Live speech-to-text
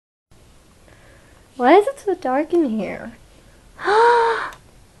Why is it so dark in here?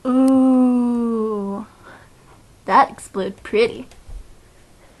 Ooh. That exploded pretty.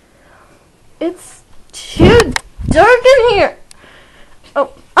 It's too dark in here.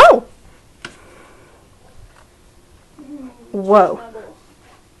 Oh. Oh! Whoa.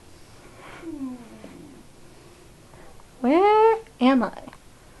 Where am I?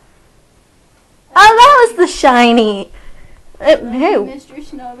 Oh, that was the shiny. Hey, Mr.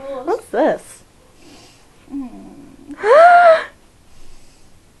 Snuggles. what's this?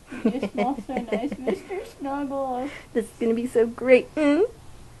 You smell so nice, Mr. Snuggles. This is gonna be so great. Mm.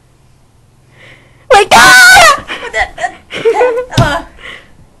 Like, ah!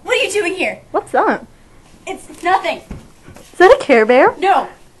 What are you doing here? What's that? It's nothing. Is that a Care Bear? No,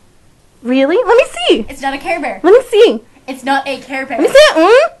 Really? Let me see. it's not a Care Bear. Let me see. It's not a Care Bear. Let me see it.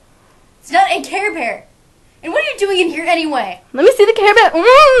 Mm. It's not a Care Bear. And what are you doing in here anyway? Let me see the Care Bear.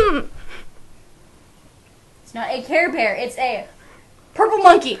 Mm. It's not a Care Bear. It's a purple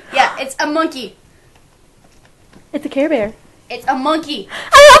monkey. Yeah, it's a monkey. It's a Care Bear. It's a monkey.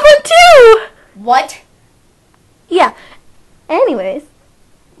 I have one too. What? Yeah. Anyways,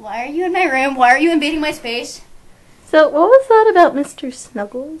 Why are you in my room? Why are you invading my space? so what was that about Mr.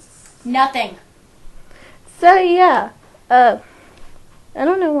 Snuggles? Nothing. So yeah, I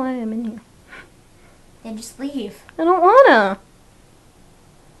don't know why I'm in here. Then just leave. I don't wanna.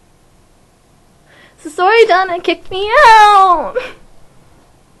 So sorry, Donna kicked me out.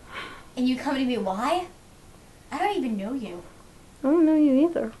 And you come to me why? I don't even know you. I don't know you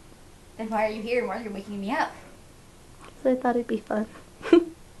either. Then why are you here and why are you waking me up? So I thought it'd be fun.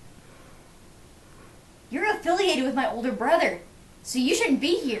 You're affiliated with my older brother. So you shouldn't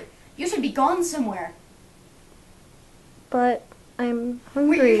be here. You should be gone somewhere. But I'm Wait,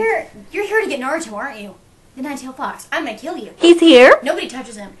 hungry. you're here to get Naruto, aren't you? The Nine-Tailed Fox. I'm gonna kill you. He's here? Nobody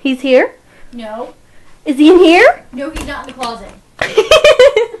touches him. He's here? No. Is he in here? No, he's not in the closet.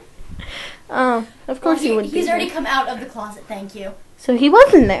 Oh, of course he would be. He's already here. come out of the closet, thank you. So he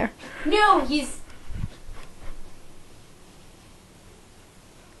wasn't there. No, he's...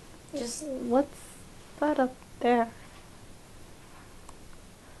 Just... What's that up there?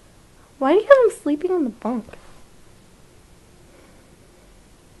 Why do you have him sleeping on the bunk?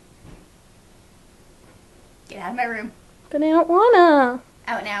 Get out of my room. But I don't wanna.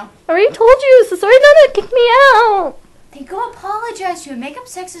 Out now. I already told you, so sorry Donna kicked me out. Then go apologize to him. Makeup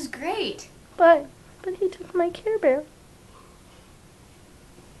sex is great. But he took my Care Bear.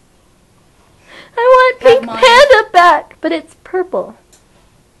 I want Pink mine. Panda back, but it's purple.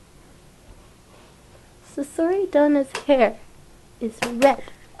 So sorry Donna's hair is red.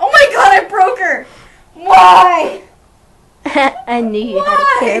 Oh my god, I broke her! Why? I knew you had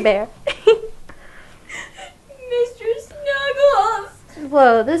a Care Bear. Mr. Snuggles!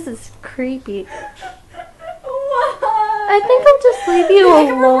 Whoa, this is creepy. Why? I think I'll just leave you I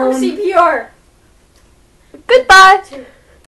can perform alone. CPR. Goodbye.